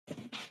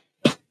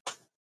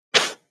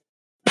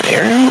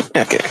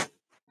Okay.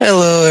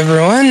 Hello,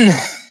 everyone.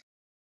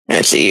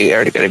 I see you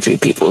already got a few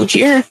people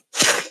here.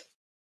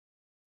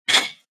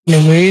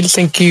 Anyway,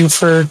 thank you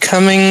for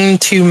coming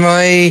to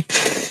my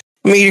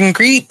meet and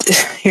greet.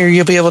 Here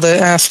you'll be able to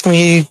ask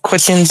me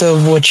questions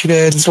of what you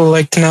guys would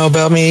like to know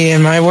about me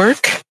and my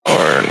work,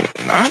 or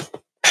not.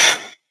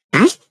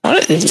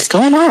 What is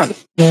going on?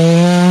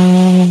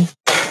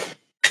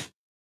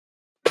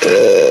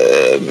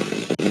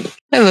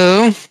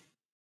 Hello.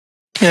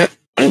 Yeah,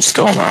 what's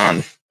going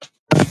on?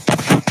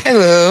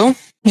 Hello.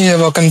 Yeah,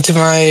 welcome to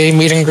my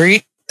meet and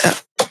greet.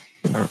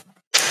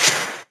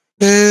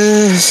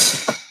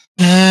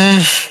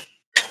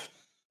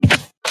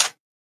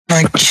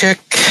 Mic check.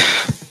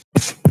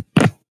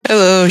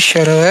 Hello,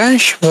 Shadow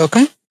Ash.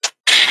 Welcome.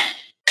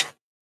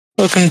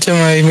 Welcome to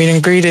my meet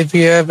and greet. If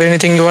you have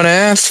anything you want to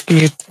ask,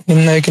 I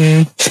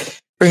can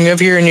bring you up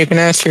here and you can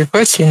ask your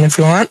question if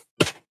you want.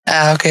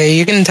 Okay,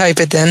 you can type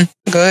it then.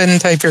 Go ahead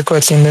and type your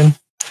question then.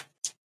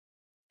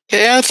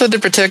 Chaos of the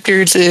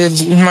Protectors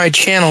is my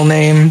channel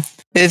name.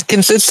 It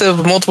consists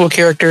of multiple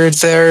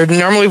characters that are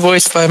normally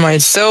voiced by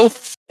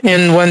myself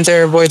and ones that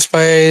are voiced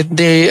by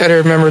the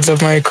other members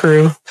of my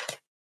crew.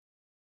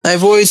 I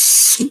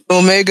voice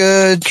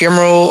Omega,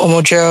 General,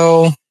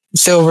 Omochao,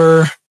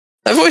 Silver.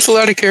 I voice a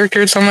lot of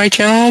characters on my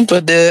channel,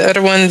 but the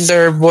other ones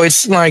are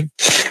voiced like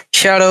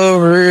Shadow,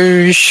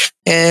 Rouge,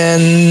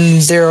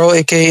 and Zero,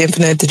 aka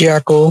Infinite the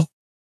Jackal.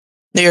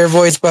 They are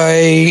voiced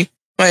by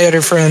my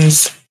other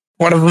friends.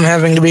 One of them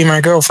having to be my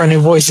girlfriend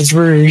who voices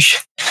Rouge.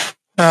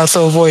 I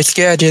also voice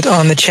Gadget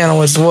on the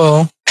channel as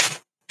well.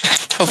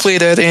 Hopefully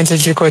that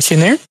answers your question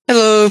there.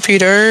 Hello,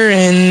 Peter,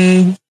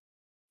 and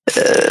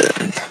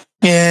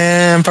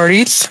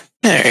parties.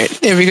 Alright,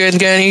 if you guys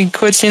got any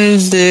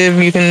questions,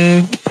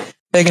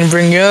 I can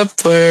bring you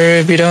up, or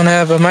if you don't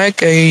have a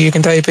mic, you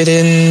can type it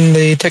in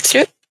the text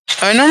chat.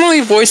 I normally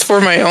voice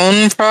for my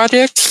own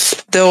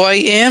projects, though I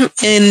am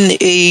in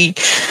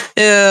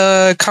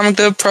a comic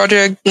book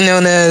project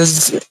known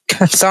as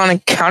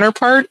Sonic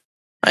Counterpart.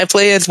 I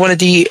play as one of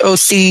the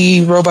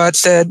OC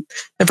robots that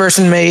the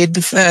person made.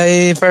 If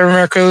I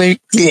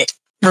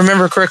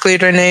remember correctly,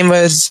 their name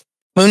was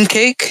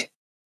Mooncake.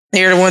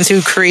 They are the ones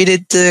who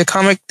created the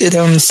comic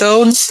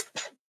themselves.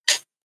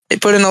 They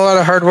put in a lot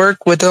of hard work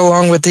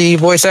along with the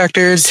voice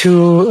actors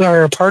who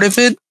are a part of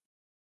it.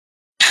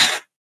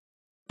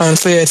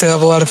 Honestly, I still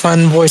have a lot of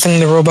fun voicing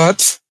the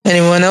robots.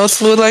 Anyone else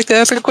who would like to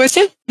ask a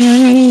question?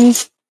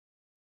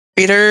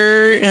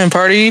 Peter and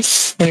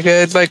parties, would you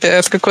guys like to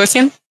ask a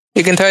question?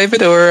 You can type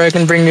it, or I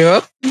can bring you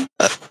up.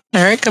 All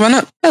right, come on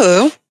up.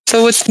 Hello.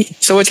 So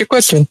what's your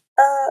question?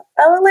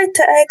 I would like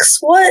to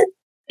ask,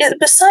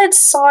 besides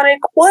Sonic,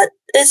 what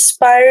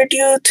inspired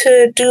you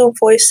to do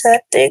voice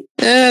acting?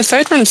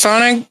 Aside from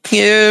Sonic,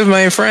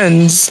 my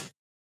friends.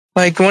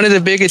 Like, one of the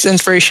biggest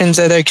inspirations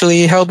that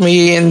actually helped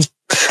me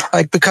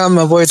become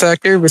a voice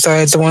actor,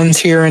 besides the ones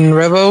here in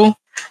Revo,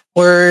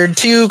 were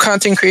two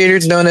content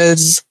creators known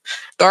as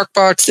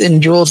Darkbox and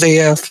Jules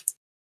AF.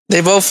 They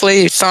both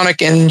play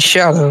Sonic and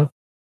Shadow.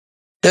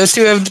 Those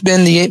two have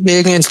been the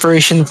big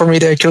inspiration for me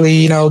to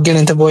actually, get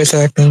into voice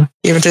acting.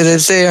 Even to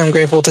this day, I'm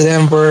grateful to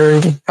them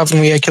for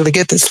helping me actually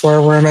get this far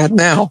where I'm at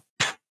now.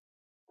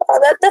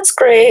 Oh, that's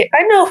great.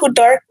 I know who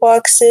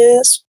Darkbox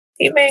is.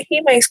 He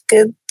makes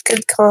good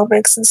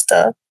comics and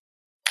stuff.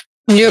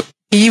 Yep,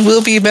 he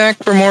will be back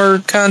for more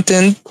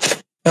content.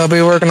 I'll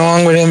be working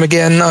along with him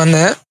again on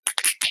that.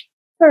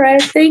 All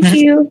right, thank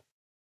you.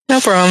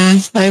 No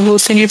problem. I will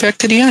send you back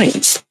to the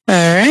audience.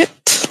 All right.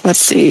 Let's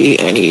see.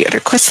 Any other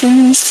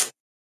questions?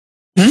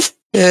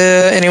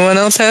 Anyone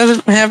else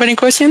have any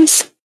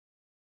questions?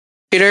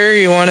 Peter,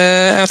 you want to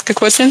ask a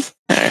question?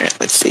 All right.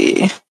 Let's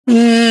see.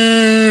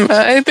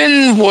 I've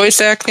been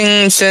voice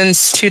acting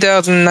since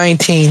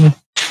 2019.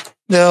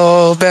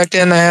 Though back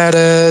then I had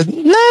a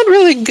not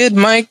really good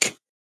mic.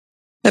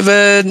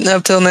 But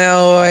up till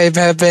now, I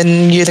have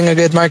been using a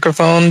good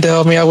microphone to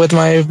help me out with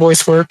my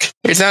voice work.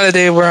 There's not a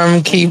day where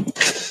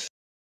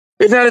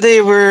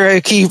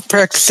I keep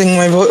practicing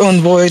my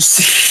own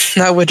voice,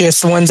 not with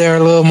just the ones that are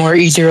a little more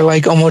easier,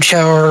 like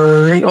Omochao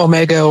or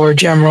Omega or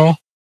General.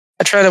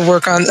 I try to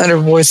work on other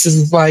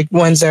voices, like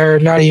ones that are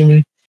not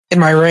even in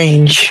my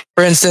range.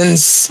 For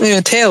instance,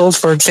 Tails,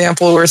 for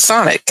example, or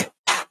Sonic.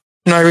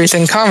 In my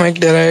recent comic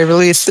that I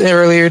released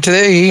earlier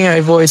today, I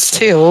voiced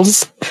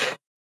Tails.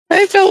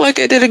 I felt like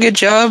I did a good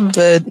job,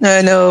 but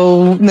I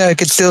know that I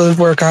could still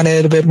work on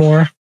it a bit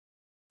more.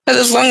 But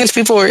as long as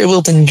people are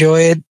able to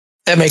enjoy it,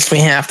 that makes me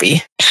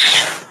happy.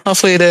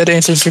 Hopefully that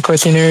answers your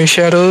question there,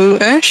 Shadow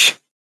Ash.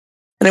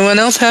 Anyone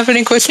else have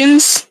any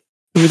questions?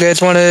 If you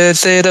guys want to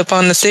say it up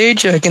on the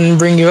stage, I can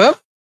bring you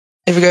up.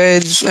 If you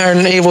guys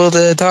aren't able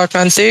to talk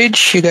on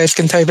stage, you guys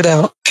can type it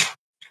out.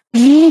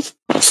 Let's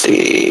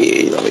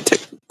see. Let me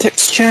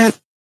text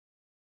chat.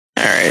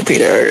 Alright,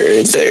 Peter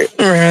is there.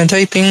 We're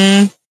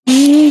typing.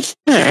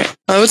 Alright.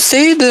 I would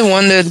say the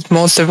one that's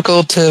most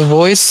difficult to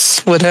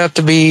voice would have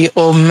to be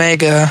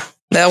Omega.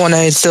 That one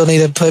I still need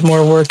to put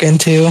more work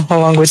into,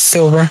 along with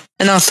Silver.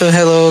 And also,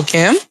 hello,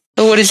 Cam.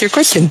 So what is your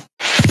question,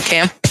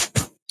 Cam?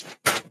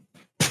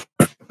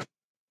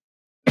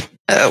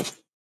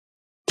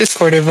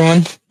 Discord,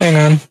 everyone. Hang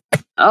on.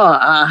 Oh,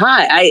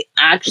 hi. I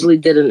actually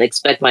didn't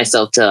expect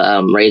myself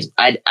to raise.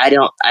 I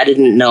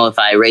didn't know if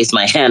I raised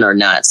my hand or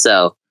not.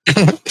 So.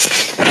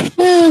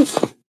 Yeah,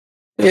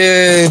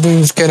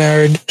 it's kind of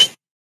hard.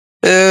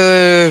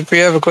 If you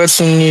have a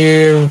question,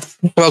 you're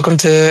welcome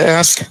to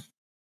ask.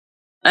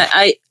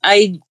 I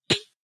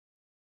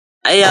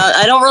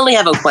don't really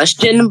have a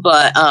question,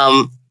 but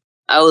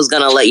I was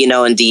gonna let you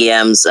know in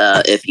DMs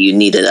if you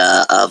needed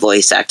a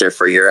voice actor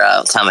for your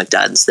Comic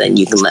Duds, then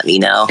you can let me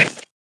know.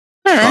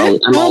 All right,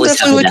 I'm always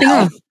happy to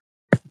help.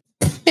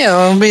 Yeah,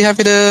 I'll be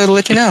happy to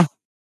let you know.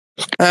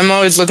 I'm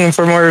always looking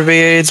for more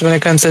VAs when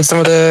it comes to some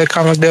of the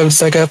comic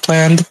dubs I got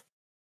planned.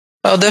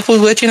 I'll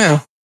definitely let you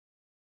know.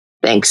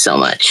 Thanks so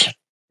much.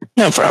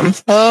 No problem.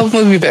 I'll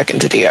move you back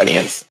into the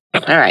audience.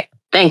 All right.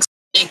 Thanks.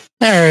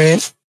 All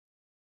right.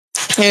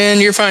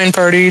 And you're fine,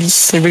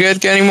 parties. If you guys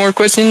got any more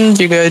questions,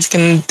 you guys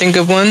can think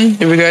of one.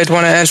 If you guys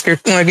want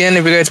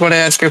to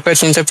ask your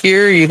questions up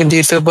here, you can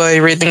do so by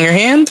raising your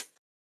hand,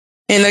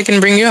 and I can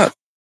bring you up.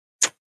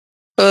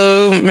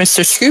 Hello,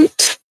 Mr.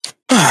 Scoot.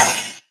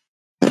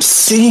 Let's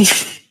see.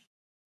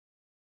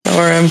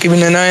 Or I'm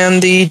keeping an eye on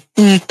the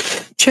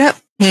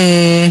chat.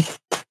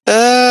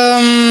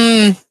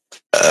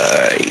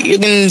 You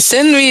can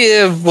send me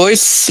a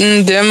voice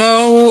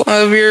demo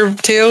of your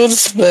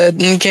tales, but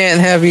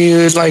can't have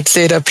you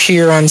say it up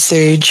here on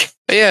stage.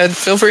 But yeah,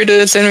 feel free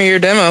to send me your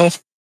demo.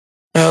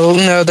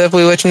 I'll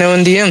definitely let you know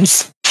in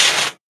DMs.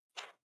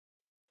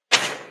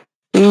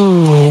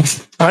 Ooh,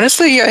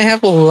 honestly, I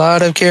have a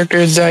lot of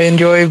characters I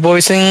enjoy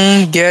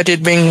voicing,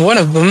 Gadget being one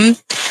of them.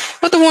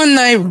 But the one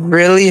I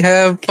really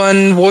have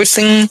fun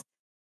voicing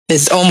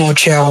is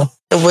Omochao.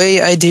 The way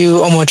I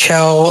do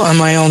Omochao on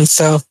my own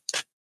self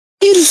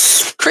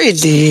is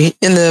crazy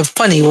in the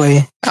funny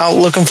way. Out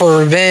looking for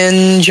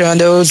revenge on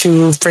those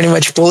who pretty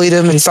much bullied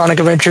him in Sonic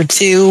Adventure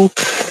 2.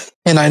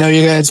 And I know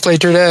you guys played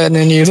through that, and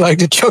then you like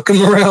to choke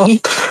him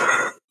around.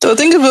 So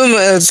think of him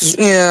as,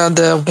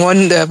 that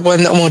one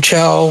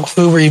Omochao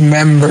who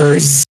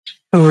remembers.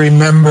 What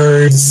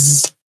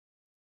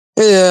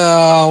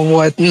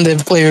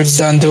the player's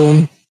done to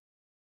him.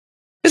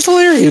 It's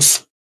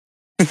hilarious.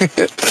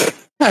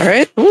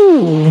 Alright,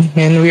 ooh,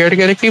 and we already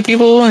got a few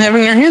people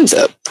having their hands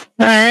up.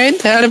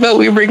 Alright, how about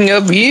we bring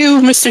up you,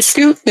 Mr.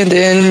 Scoot, and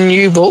then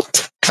you,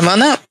 Bolt. Come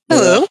on up.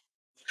 Hello.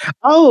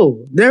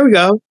 Oh, there we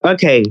go.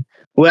 Okay.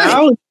 Well,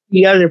 I was in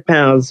the other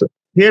panels.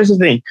 Here's the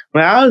thing.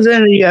 When I was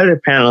in the other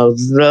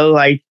panels,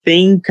 the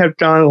thing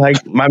kept on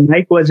my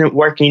mic wasn't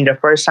working the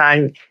first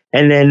time,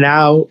 and then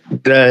now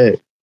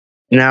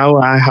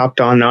I hopped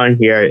on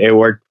here. It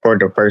worked for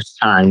the first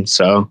time,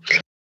 so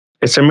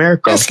it's a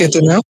miracle. That's good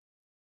to know.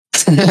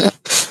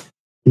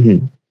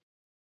 Mm-hmm.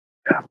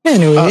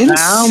 Anyways,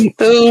 I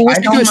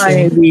don't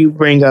mind if you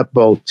bring up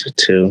Bolt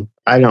too.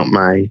 I don't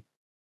mind.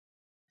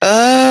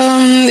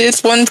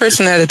 It's one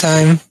person at a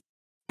time.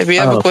 If you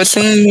have a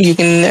question, you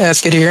can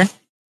ask it here.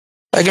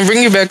 I can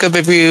bring you back up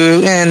if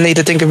you need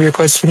to think of your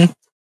question.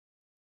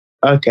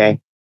 Okay.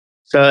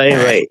 So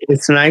anyway,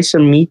 It's nice to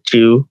meet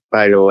you,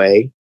 by the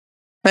way.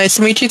 Nice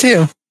to meet you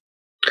too.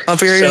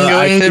 Hope you're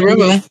enjoying the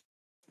Rebel.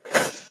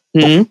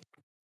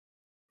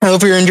 I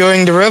hope you're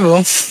enjoying the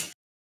Rebel.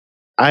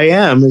 I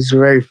am. It's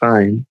very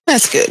fun.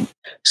 That's good.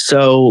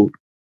 So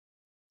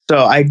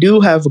I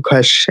do have a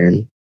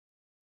question.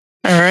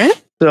 All right.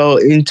 So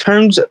in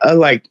terms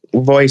of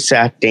voice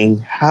acting,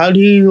 how do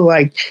you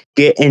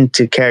get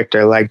into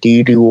character? Do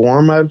you do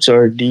warm-ups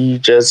or do you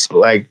just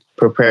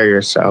prepare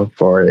yourself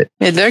for it?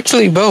 It's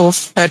actually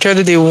both. I try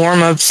to do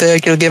warm-ups so I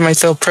can get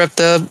myself prepped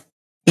up,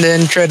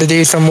 then try to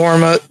do some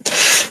warm-up,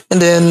 and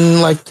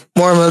then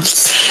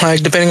warm-ups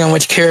depending on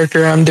which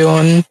character I'm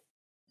doing.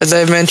 As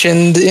I've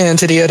mentioned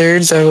to the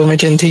others, I will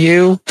mention to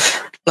you.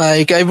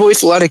 I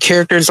voice a lot of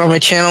characters on my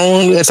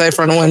channel, aside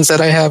from the ones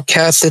that I have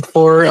casted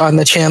for on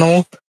the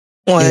channel.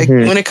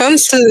 When it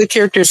comes to the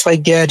characters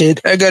like Gadget,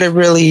 I gotta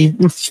really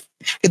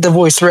get the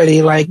voice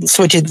ready,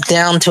 switch it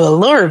down to a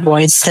lower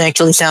voice to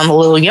actually sound a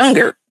little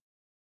younger.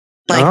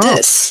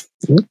 This.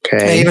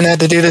 Okay. I even had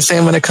to do the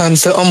same when it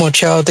comes to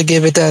Omochao to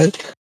give it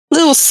that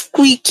little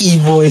squeaky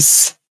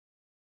voice.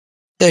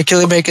 To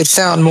actually make it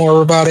sound more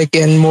robotic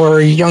and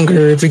more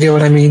younger, if you get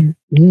what I mean.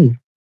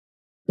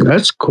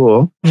 That's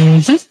cool.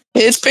 Mm-hmm.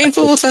 It's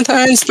painful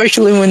sometimes,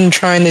 especially when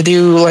trying to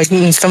do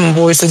some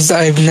voices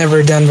I've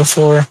never done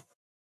before.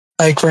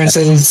 For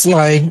instance,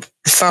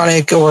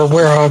 Sonic or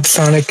Werehog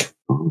Sonic.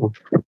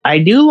 I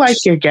do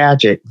like your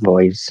Gadget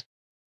voice.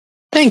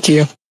 Thank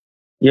you.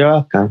 You're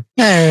welcome.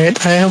 All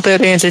right. I hope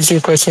that answers your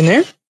question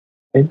there.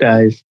 It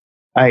does.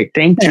 All right.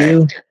 Thank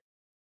you. Right.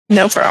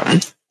 No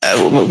problem. I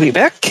will move you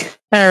back.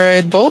 All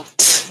right,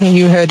 Bolt.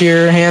 You had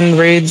your hand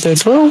raised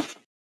as well.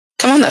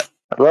 Come on up.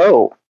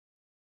 Hello.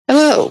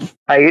 Hello.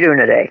 How you doing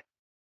today?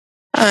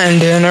 I'm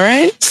doing all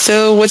right.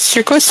 So what's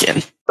your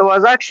question? So I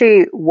was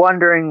actually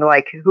wondering,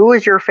 who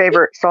is your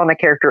favorite Sonic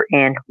character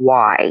and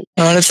why?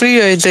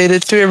 Honestly, I'd say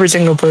that to every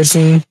single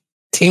person.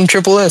 Team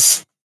Triple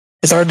S.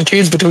 It's hard to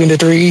choose between the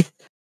three.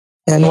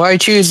 And why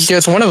choose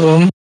just one of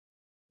them?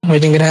 We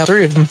can have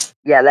 3 of them.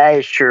 Yeah, that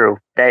is true.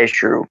 That is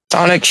true.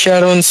 Sonic,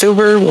 Shadow, and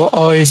Silver will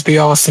always be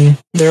awesome.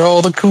 They're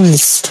all the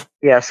coolest.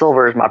 Yeah,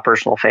 Silver is my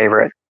personal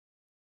favorite.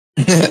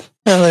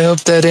 Well, I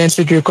hope that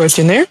answered your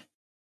question there.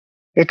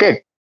 It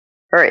did.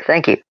 All right,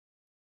 thank you.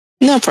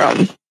 No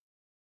problem.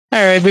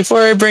 All right,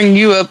 before I bring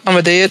you up,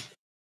 Amadeus,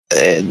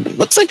 it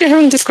looks like you're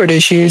having Discord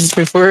issues.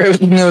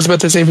 I was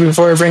about to say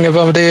before I bring up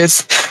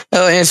Amadeus,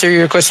 I'll answer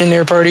your question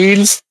there,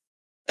 parties.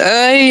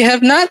 I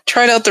have not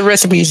tried out the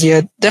recipes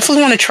yet.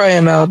 Definitely want to try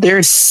them out.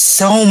 There's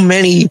so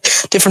many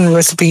different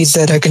recipes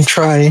that I can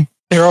try.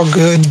 They're all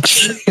good.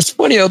 It's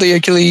funny how they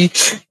actually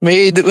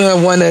made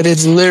one that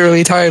is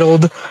literally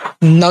titled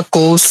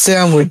Knuckle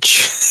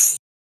Sandwich.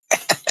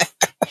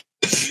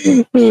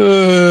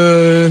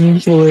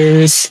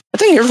 Hilarious. I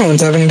think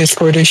everyone's having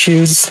Discord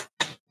issues.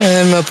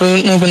 I'm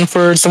open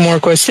for some more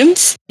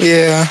questions.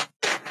 Yeah.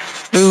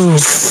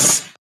 Oof.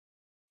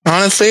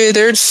 Honestly,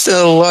 there's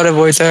a lot of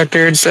voice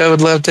actors I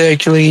would love to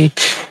actually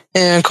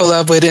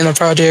collab with in a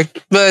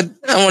project, but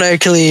I want to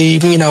actually,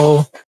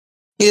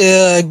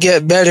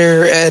 get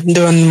better at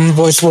doing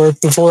voice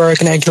work before I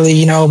can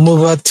actually,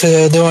 move up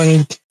to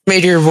doing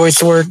major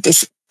voice work,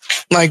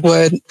 like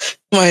what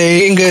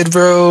my good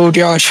bro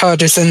Josh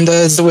Hodgeson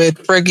does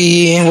with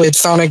Freggy, with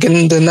Sonic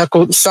and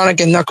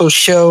Knuckles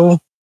show,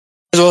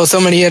 as well as so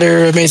many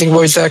other amazing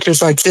voice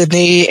actors like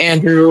Sydney,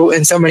 Andrew,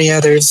 and so many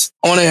others.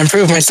 I want to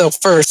improve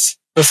myself first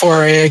before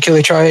I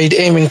actually tried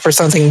aiming for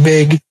something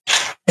big,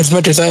 as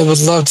much as I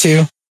would love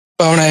to.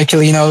 But I want to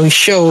actually,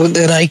 show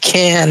that I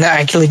can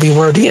actually be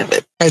worthy of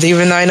it. As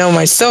even I know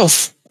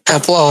myself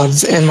have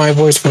flaws in my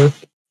voice work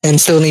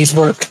and still needs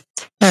work.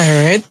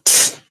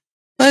 Alright.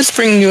 Let's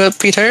bring you up,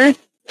 Peter.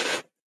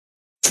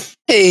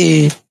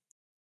 Hey.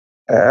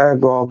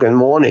 Well, good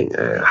morning.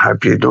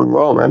 Hope you're doing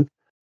well, man.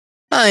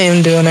 I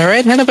am doing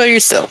alright. How about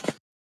yourself?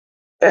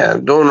 Yeah,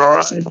 I'm doing all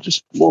right.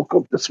 Just woke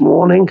up this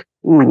morning.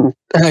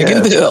 I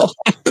can tell.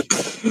 I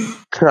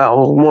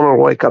wanted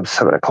to wake up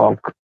 7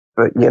 o'clock,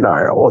 but,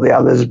 all the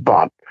others,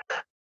 but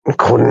I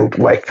couldn't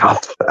wake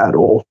up at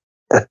all.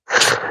 Know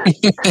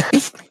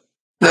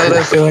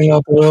that feeling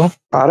all too well.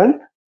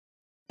 Pardon?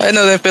 I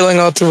know that feeling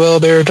all too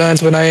well. There are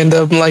times when I end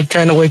up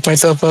trying to wake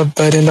myself up,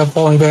 but end up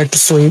falling back to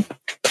sleep.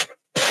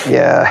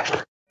 Yeah,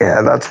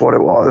 that's what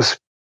it was.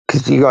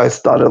 Because you guys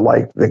started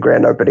the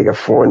grand opening at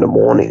 4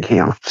 a.m.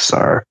 here,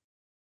 so.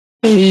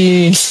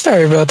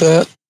 Sorry about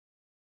that.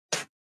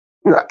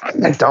 No,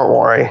 don't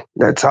worry.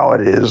 That's how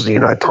it is.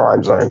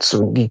 Time zones,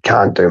 so you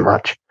can't do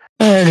much.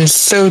 That is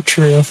so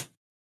true.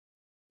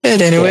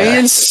 But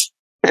anyways.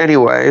 Yeah.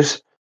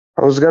 Anyways,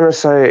 I was going to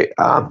say,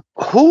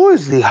 who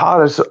is the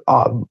hardest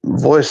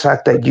voice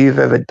actor you've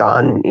ever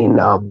done in,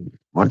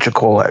 what's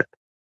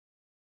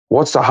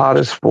the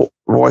hardest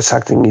voice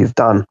acting you've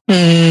done?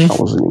 That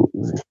wasn't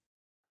easy.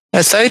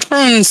 Aside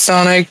from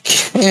Sonic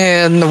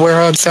and the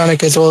Werehog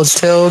Sonic as well as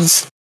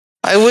Tails,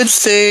 I would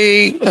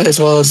say, as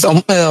well as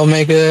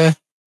Omega,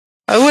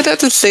 I would have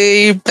to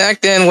say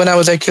back then when I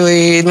was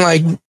actually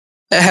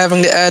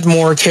having to add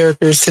more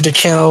characters to the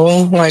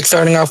channel,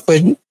 starting off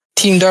with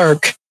Team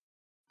Dark.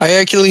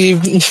 I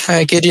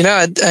kid you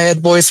not, I had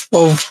voiced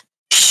both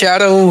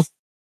Shadow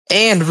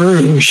and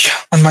Rouge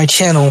on my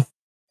channel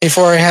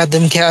before I had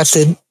them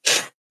casted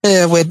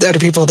with other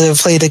people to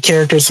play the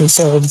characters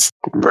themselves.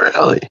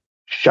 Really?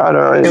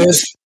 Shadow and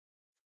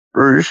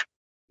Rouge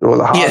were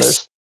the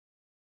hardest?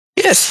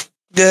 Yes.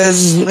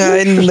 Because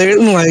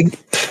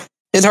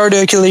it's hard to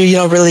actually,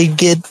 really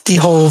get the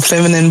whole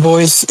feminine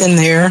voice in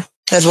there,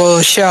 as well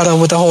as Shadow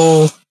with the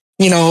whole,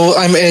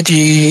 I'm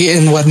edgy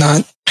and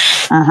whatnot.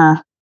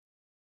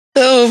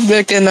 So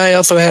back then, I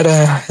also had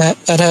a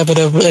habit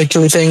of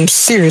actually saying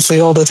seriously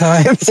all the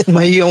time in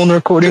my own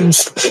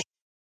recordings.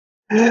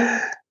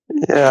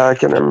 Yeah, I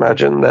can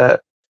imagine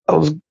that.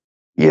 Because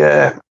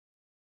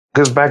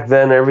back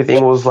then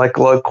everything was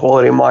low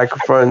quality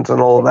microphones and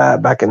all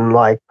that back in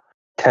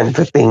 10,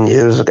 15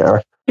 years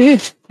ago. Yeah,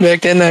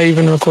 back then I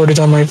even recorded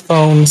on my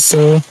phone,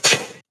 so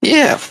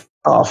yeah.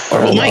 Oh,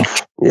 fair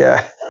enough.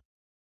 Yeah.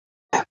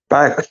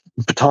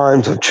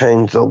 Times have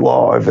changed a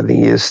lot over the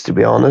years, to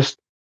be honest.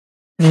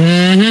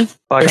 Mm-hmm.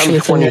 I'm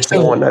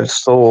 24 and I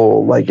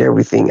saw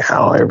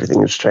how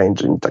everything has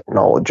changed in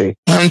technology.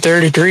 I'm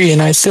 33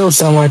 and I still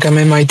sound like I'm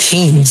in my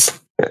teens.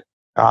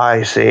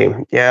 I see.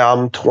 Yeah,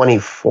 I'm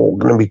 24,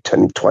 going to be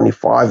turning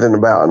 25 in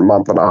about a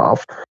month and a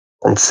half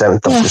on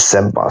 7th of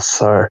December,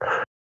 so.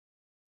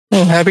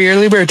 Well, happy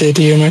early birthday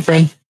to you, my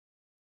friend.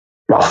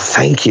 Oh,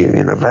 thank you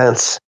in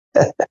advance.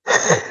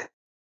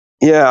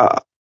 Yeah.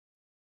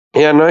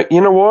 Yeah, no, you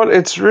know what?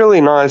 It's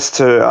really nice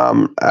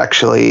to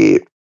actually,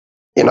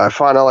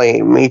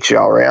 finally meet you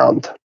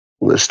around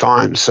this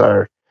time,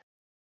 so.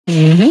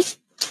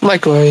 Mm-hmm.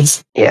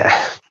 Likewise. Yeah.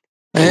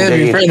 I have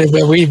your friend,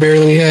 but we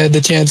barely had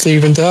the chance to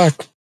even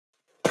talk.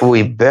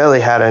 We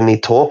barely had any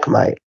talk,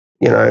 mate.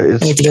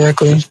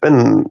 It's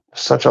been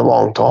such a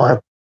long time.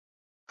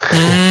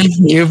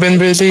 You've been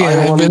busy.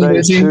 I've been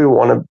busy. I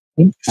want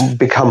to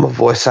become a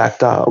voice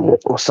actor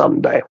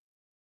someday,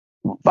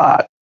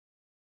 but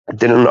I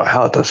didn't know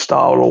how to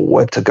start or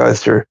where to go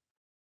through.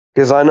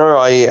 because I know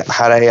I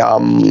had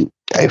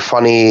a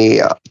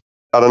funny.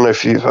 I don't know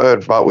if you've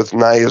heard, but with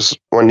Nays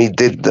when he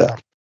did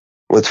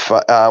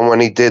when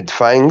he did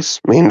Fangs,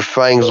 I mean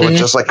Fangs was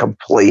just like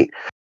complete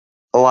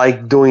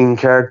like doing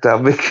character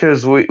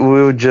because we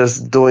were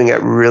just doing it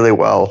really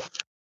well.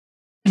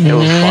 It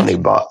was funny,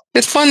 but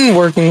it's fun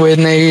working with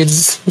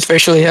Nades,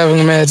 especially having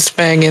him as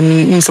Fang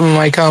in some of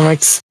my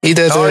comics. He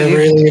does a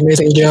really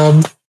amazing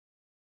job.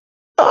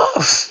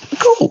 Oh,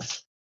 cool.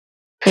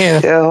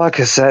 Yeah, like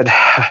I said,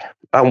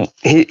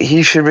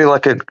 he should be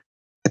like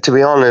to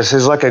be honest,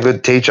 he's like a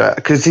good teacher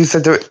because he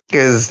said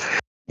because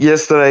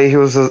yesterday he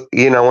was,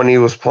 when he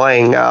was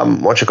playing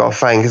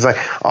Fang, he's like,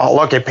 oh,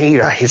 look at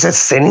Peter, he's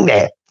just sitting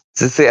there.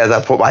 Just as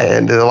I put my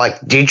hand, they're like,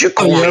 did you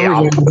call me I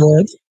up? remember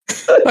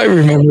that. I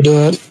remember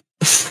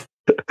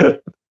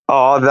that.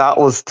 Oh, that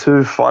was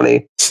too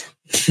funny.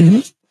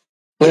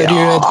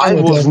 I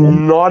was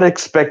not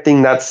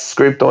expecting that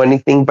script or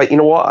anything, but you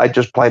know what? I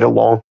just played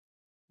along.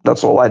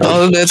 That's all I did.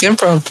 Oh, that's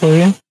improv for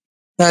you.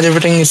 Not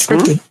everything is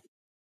scripted.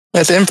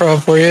 That's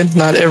improv for you.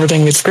 Not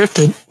everything is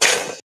scripted.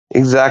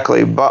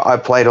 Exactly, but I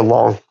played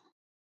along.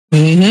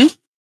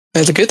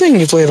 That's a good thing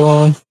you played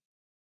along.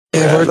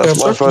 Yeah,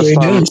 that's my first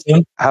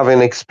time having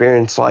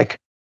experience like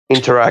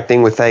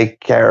interacting with a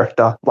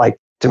character. Like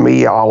to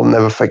me, I'll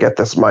never forget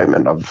this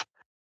moment of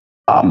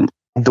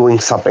doing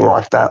something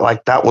like that.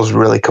 Like that was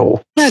really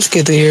cool. That's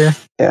good to hear.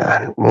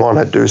 Yeah, want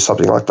to do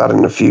something like that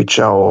in the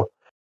future, or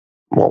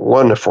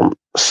learn it from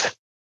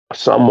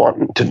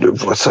someone to do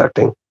voice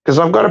acting. Because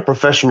I've got a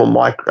professional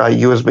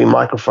USB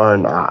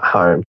microphone at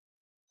home.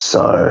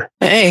 So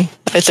hey,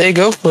 I say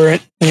go for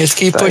it. Just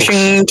keep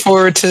pushing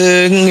toward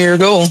to your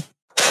goal.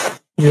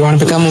 If you want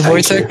to become a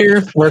voice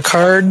actor, work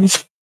hard,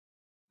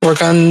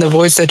 work on the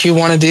voice that you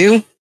want to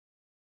do,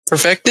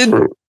 perfect it,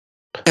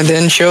 and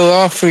then show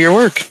off your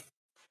work.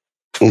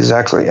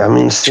 Exactly. I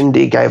mean,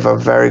 Cindy gave a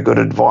very good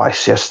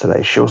advice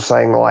yesterday. She was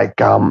saying, like,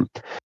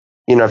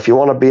 if you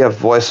want to be a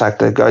voice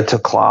actor, go to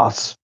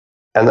class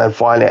and then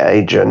find an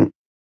agent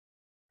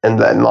and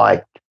then,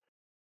 like,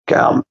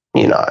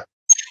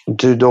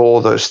 do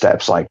all those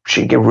steps. Like,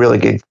 she gave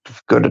really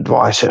good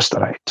advice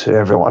yesterday to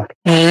everyone.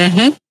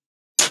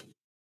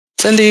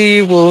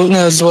 Cindy will,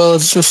 as well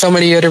as so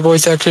many other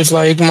voice actors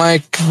like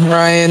Mike,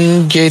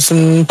 Ryan,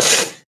 Jason,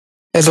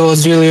 as well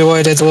as Julia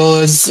White, as well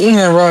as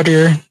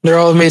Roger. They're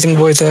all amazing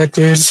voice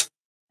actors.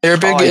 They're a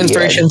big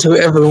inspiration to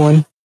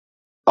everyone.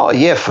 Oh,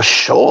 yeah, for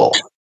sure.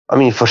 I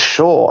mean,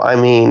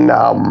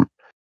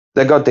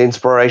 they got the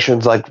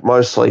inspirations, like,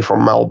 mostly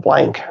from Mel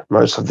Blanc,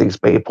 most of these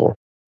people.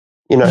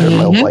 You know who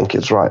Mel Blanc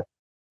is, right?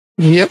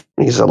 Yep.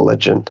 He's a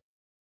legend.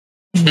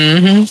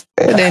 Yeah.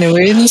 But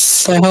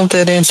anyways, I hope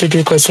that answered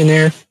your question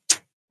there.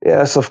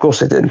 Yes, of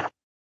course it did.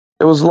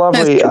 It was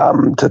lovely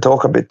to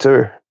talk a bit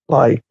too.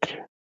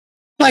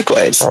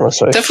 Likewise.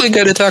 Honestly. Definitely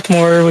got to talk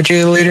more with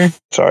you later.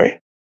 Sorry?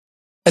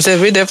 I said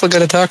we definitely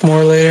got to talk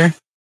more later.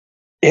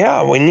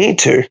 Yeah, we need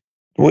to.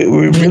 We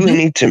really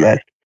need to, man.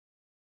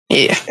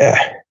 Yeah.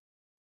 Yeah.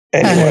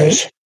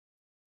 Anyways. Right.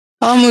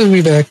 I'll move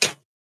you back.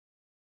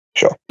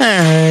 Sure.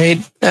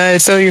 Alright.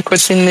 So your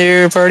question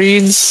there,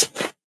 parties.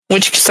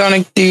 Which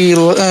Sonic do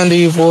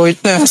you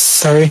voice?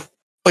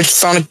 Which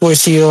Sonic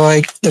voice do you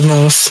like the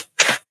most?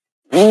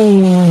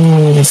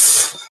 Ooh.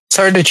 It's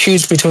hard to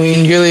choose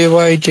between Julia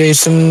White,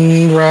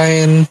 Jason,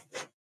 Ryan,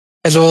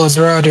 as well as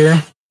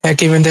Roger.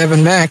 Heck, even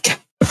Devin Mack.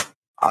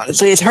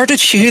 Honestly, it's hard to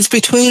choose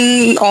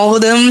between all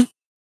of them.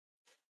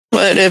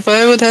 But if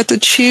I would have to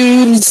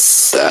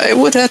choose, I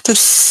would have to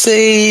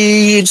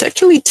say it's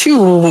actually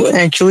two,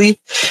 actually.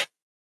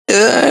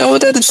 I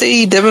would have to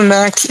say Devin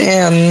Max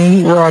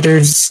and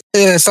Roger's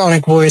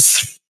Sonic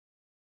voice.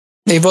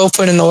 They both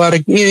put in a lot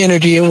of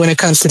energy when it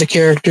comes to the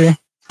character,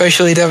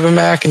 especially Devin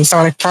Mack and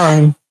Sonic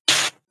Prime.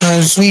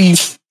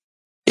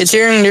 It's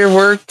hearing their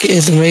work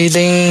is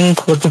amazing.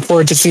 Looking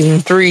forward to season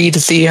 3 to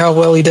see how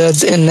well he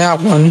does in that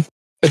one.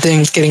 But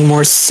things getting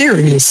more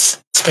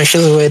serious,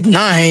 especially with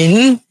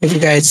 9, if you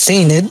guys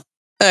seen it.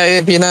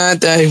 If you're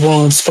not, I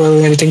won't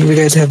spoil anything if you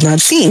guys have not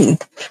seen.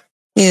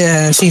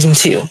 Yeah, season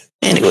 2.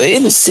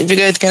 Anyways, if you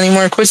guys got any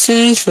more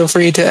questions, feel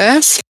free to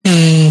ask.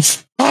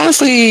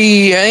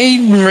 Honestly, I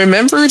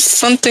remember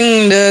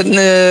something that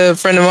a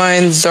friend of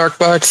mine's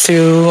Darkbox,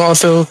 who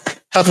also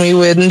helped me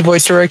with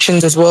voice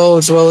directions as well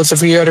as a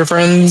few other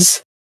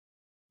friends.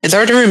 It's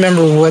hard to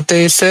remember what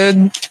they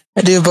said.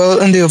 I do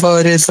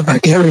apologize if I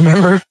can't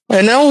remember.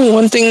 I know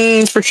one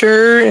thing for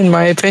sure, in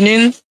my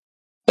opinion,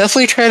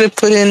 definitely try to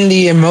put in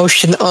the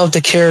emotion of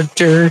the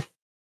character.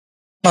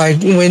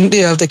 Like, when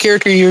the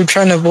character you're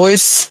trying to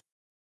voice,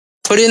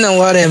 put in a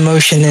lot of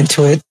emotion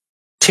into it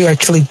to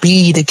actually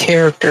be the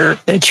character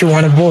that you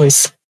want to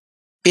voice.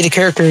 Be the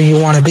character you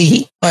want to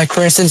be. Like,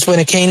 for instance, when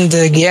it came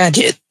to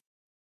Gadget,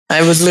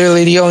 I was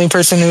literally the only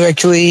person who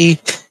actually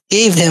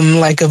gave him,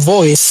 like, a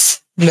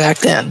voice back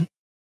then.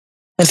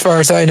 As far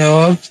as I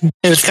know of,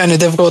 it was kind of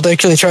difficult to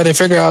actually try to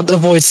figure out the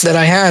voice that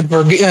I had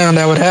that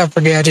I would have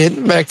for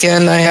Gadget. Back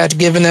then, I had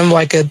given him,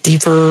 like, a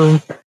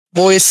deeper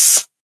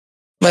voice.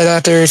 But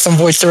after some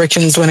voice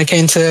directions when it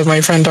came to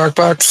my friend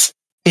Darkbox,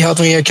 He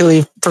helped me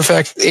actually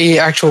perfect a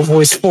actual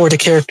voice for the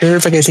character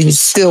because he's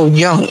still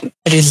young.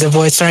 It is the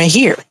voice right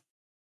here.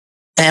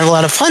 I have a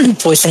lot of fun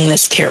voicing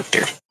this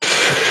character.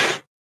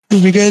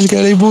 If you guys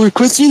got any more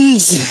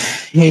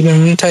questions, you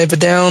can type it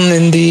down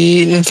in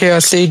the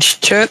Chaos Stage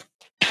chat.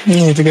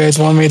 If you guys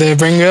want me to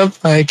bring it up,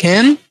 I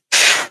can.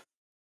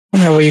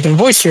 That way you can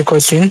voice your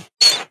question.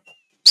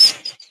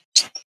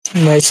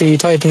 I see you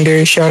typing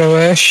there, Shadow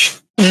Ash.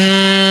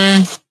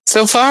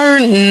 So far,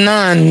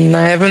 none.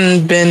 I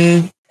haven't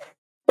been...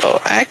 Oh,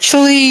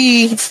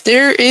 actually,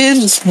 there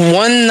is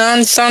one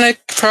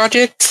non-Sonic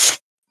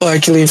project. Well,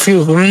 actually, a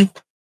few of them.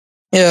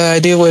 Yeah, I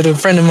deal with a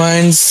friend of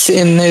mine's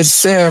in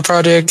his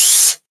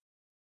projects.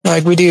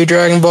 Like, we do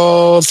Dragon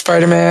Ball,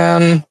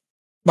 Spider-Man,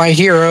 My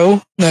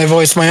Hero. I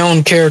voice my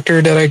own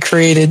character that I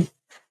created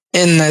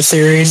in that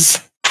series.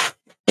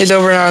 It's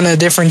over on a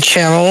different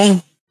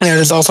channel. And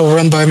it's also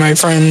run by my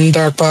friend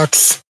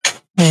Darkbox.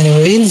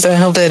 Anyways, I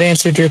hope that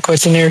answered your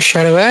question there,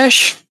 Shadow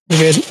Ash.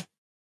 Good.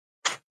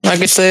 Like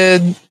I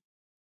said,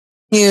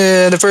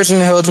 yeah, the person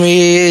who helped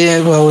me,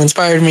 well,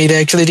 inspired me to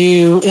actually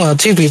do, well,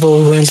 two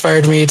people who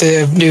inspired me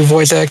to do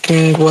voice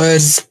acting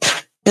was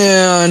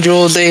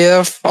Jules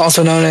AF,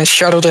 also known as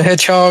Shadow the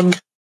Hedgehog,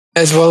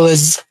 as well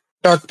as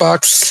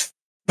Darkbox,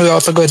 who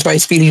also goes by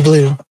Speedy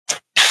Blue.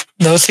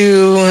 Those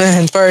two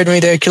inspired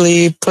me to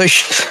actually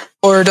push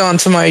forward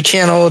onto my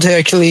channel to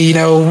actually,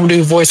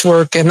 do voice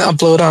work and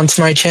upload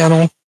onto my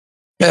channel.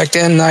 Back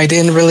then, I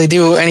didn't really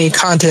do any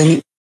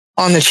content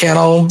on the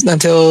channel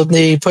until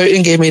they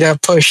gave me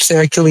that push to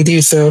actually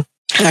do so.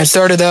 I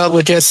started out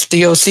with just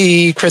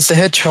DOC Chris the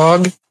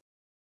Hedgehog,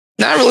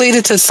 not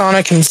related to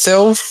Sonic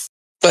himself,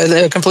 but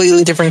a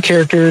completely different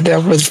character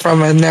that was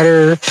from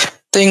another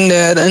thing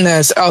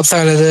that's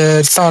outside of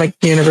the Sonic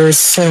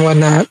universe and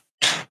whatnot.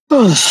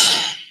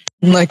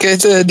 Like I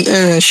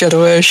said,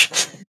 Shadow Ash,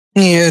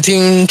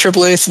 Team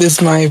Triple Ace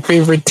is my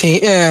favorite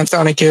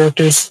Sonic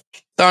characters.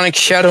 Sonic,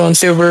 Shadow, and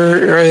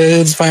Silver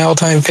is my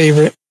all-time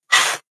favorite.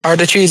 Hard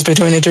to choose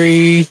between the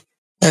three.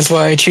 That's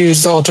why I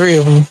choose all three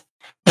of them.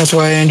 That's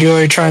why I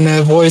enjoy trying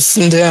to voice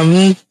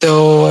them,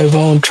 though I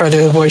won't try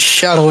to voice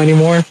Shadow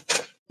anymore.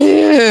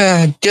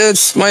 Yeah,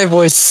 just my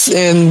voice,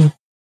 and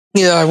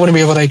I wouldn't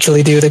be able to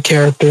actually do the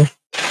character.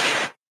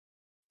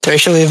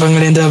 Especially if I'm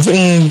going to end up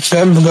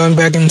going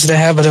back into the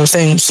habit of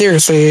saying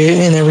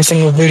seriously in every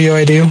single video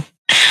I do.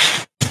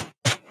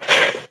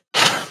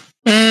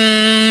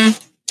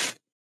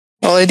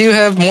 Well, I do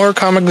have more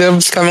comic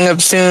dubs coming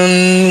up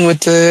soon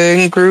with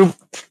the group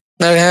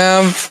that I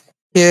have.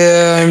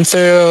 Yeah, I'm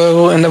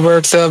so in the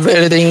works of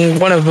editing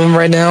one of them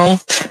right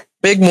now.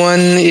 Big one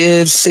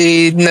is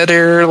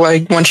another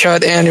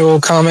one-shot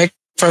annual comic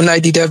from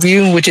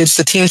IDW, which is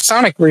the Team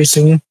Sonic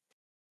Racing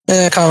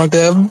comic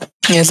dub,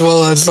 as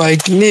well as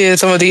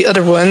some of the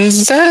other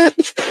ones that...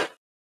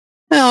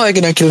 Well, I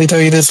can actually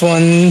tell you this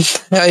one.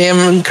 I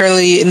am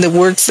currently in the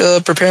works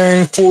of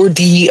preparing for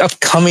the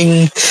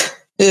upcoming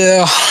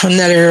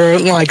another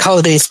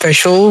holiday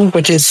special,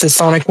 which is the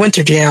Sonic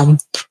Winter Jam.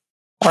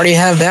 Already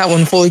have that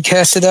one fully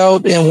casted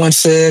out, and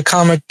once the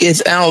comic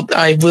is out,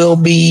 will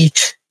be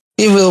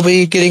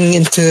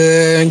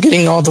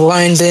getting all the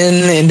lines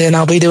in, and then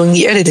I'll be doing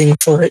the editing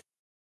for it.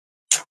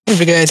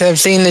 If you guys have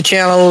seen the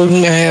channel,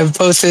 I have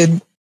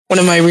posted one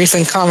of my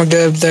recent comic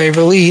dubs that I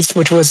released,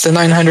 which was the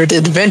 900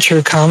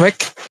 Adventure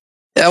comic.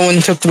 That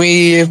one took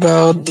me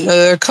about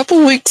a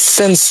couple weeks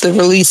since the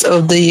release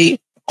of maybe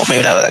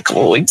not a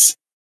couple weeks.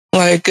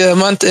 Like a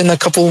month and a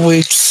couple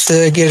weeks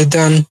to get it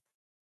done.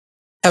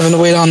 Having to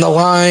wait on the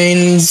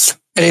lines,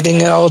 editing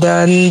it all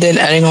done, then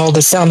adding all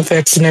the sound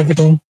effects and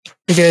everything.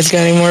 If you guys got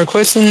any more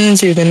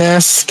questions, you can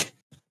ask.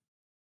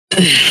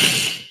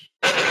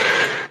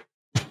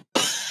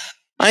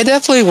 I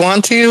definitely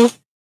want to.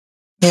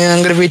 Yeah,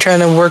 I'm going to be trying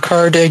to work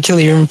hard to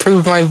actually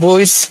improve my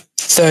voice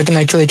so I can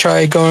actually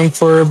try going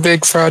for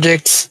big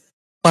projects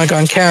like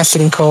on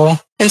casting call.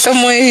 In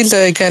some ways,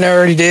 I kind of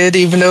already did,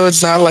 even though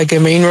it's not like a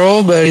main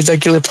role, but it's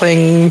actually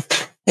playing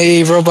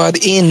a robot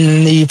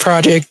in the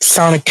project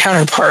Sonic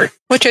counterpart,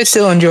 which I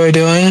still enjoy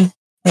doing.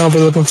 I'll be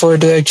looking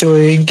forward to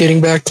actually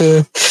getting back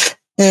to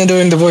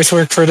doing the voice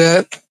work for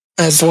that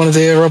as one of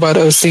the robot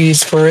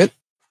OCs for it.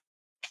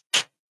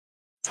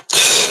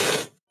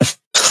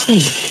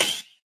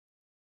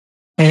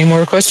 Any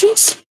more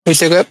questions? We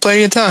still got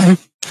plenty of time.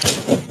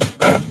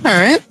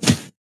 Alright,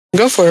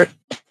 go for it.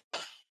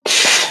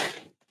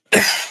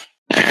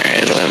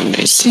 Alright, let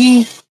me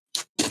see.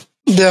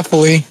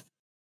 Definitely.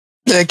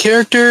 The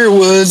character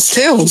was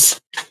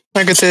Tails.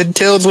 Like I said,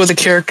 Tails was a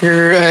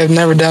character I've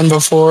never done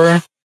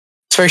before,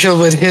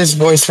 especially with his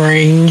voice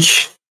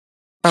range.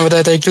 I would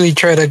actually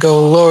try to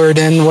go lower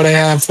than what I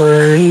have for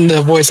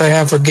the voice I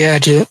have for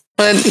Gadget.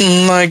 But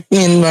in my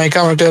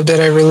comic dub that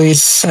I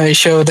released, I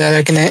showed that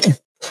I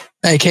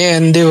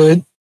can do it,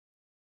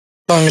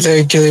 as long as I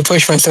actually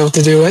push myself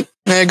to do it.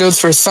 And that goes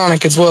for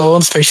Sonic as well,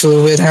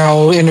 especially with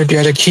how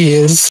energetic he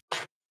is.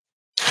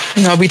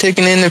 And I'll be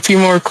taking in a few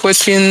more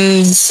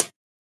questions.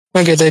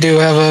 I guess I do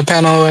have a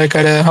panel I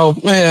gotta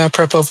help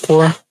prep up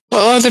for.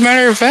 Well, as a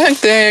matter of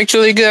fact, I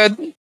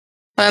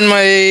On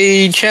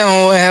my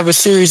channel, I have a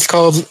series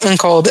called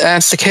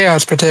Ask the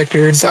Chaos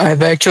Protectors.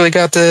 I've actually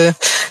got to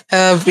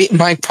have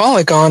Mike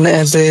Pollock on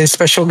as a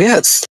special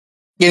guest,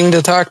 getting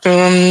to talk to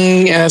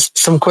him, ask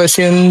some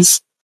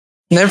questions,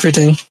 and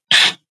everything,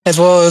 as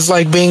well as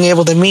like being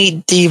able to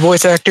meet the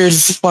voice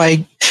actors like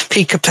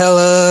Pete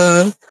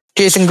Capella,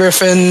 Jason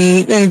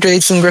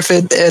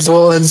Griffith, as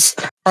well as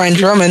Ryan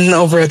Drummond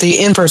over at the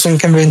in-person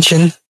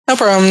convention. No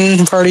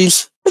problem,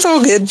 parties. It's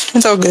all good.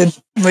 It's all good.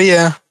 But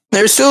yeah,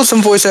 there's still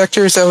some voice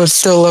actors I would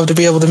still love to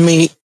be able to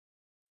meet.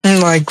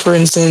 Like, for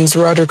instance,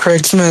 Roger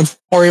Craig Smith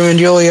or even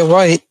Julia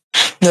White.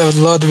 I would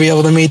love to be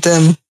able to meet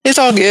them. It's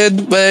all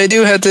good, but I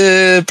do have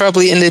to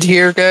probably end it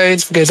here,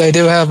 guys, because I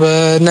do have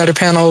another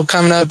panel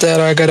coming up that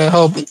I gotta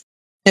help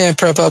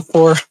prep up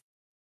for.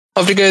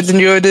 Hope you guys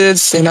enjoyed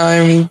this,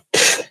 and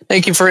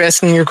thank you for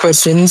asking your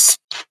questions.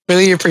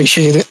 Really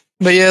appreciate it.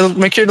 But yeah,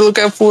 make sure to look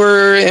out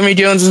for Emmy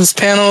Jones's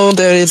panel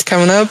that is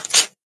coming up.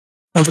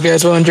 Hope you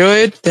guys will enjoy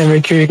it, and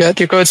make sure you got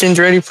your questions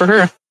ready for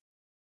her.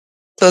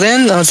 So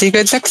then, I'll see you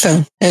guys next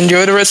time.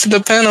 Enjoy the rest of the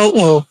panel,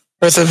 well,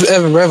 rest of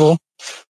Revel.